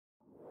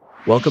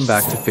Welcome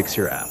back to Fix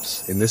Your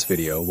Apps. In this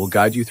video, we'll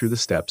guide you through the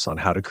steps on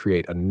how to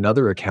create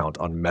another account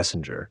on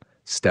Messenger,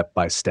 step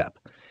by step.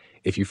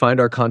 If you find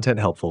our content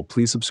helpful,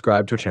 please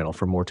subscribe to our channel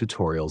for more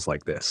tutorials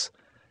like this.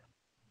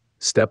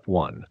 Step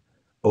 1.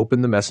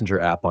 Open the Messenger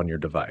app on your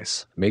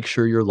device. Make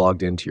sure you're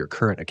logged into your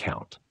current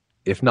account.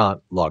 If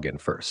not, log in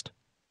first.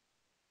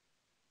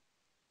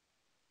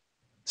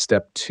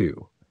 Step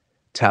 2.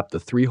 Tap the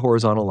three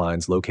horizontal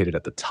lines located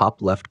at the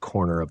top left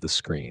corner of the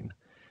screen.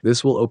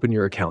 This will open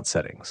your account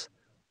settings.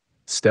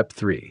 Step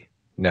 3.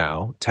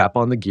 Now, tap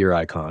on the gear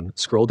icon,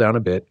 scroll down a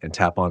bit, and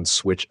tap on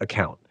Switch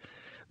Account.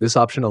 This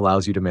option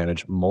allows you to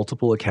manage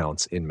multiple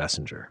accounts in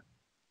Messenger.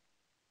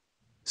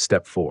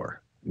 Step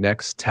 4.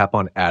 Next, tap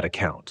on Add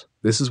Account.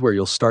 This is where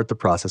you'll start the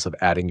process of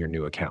adding your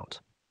new account.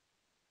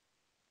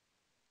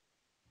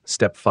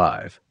 Step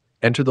 5.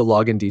 Enter the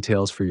login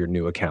details for your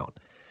new account.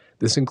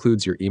 This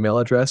includes your email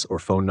address or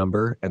phone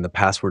number and the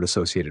password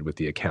associated with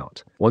the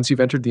account. Once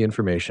you've entered the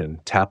information,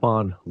 tap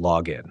on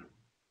Login.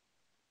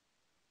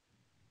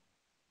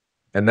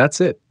 And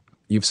that's it.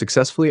 You've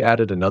successfully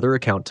added another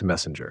account to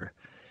Messenger.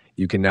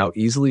 You can now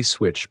easily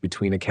switch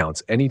between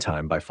accounts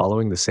anytime by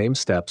following the same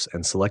steps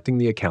and selecting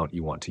the account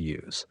you want to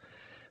use.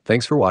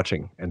 Thanks for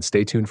watching, and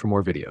stay tuned for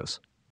more videos.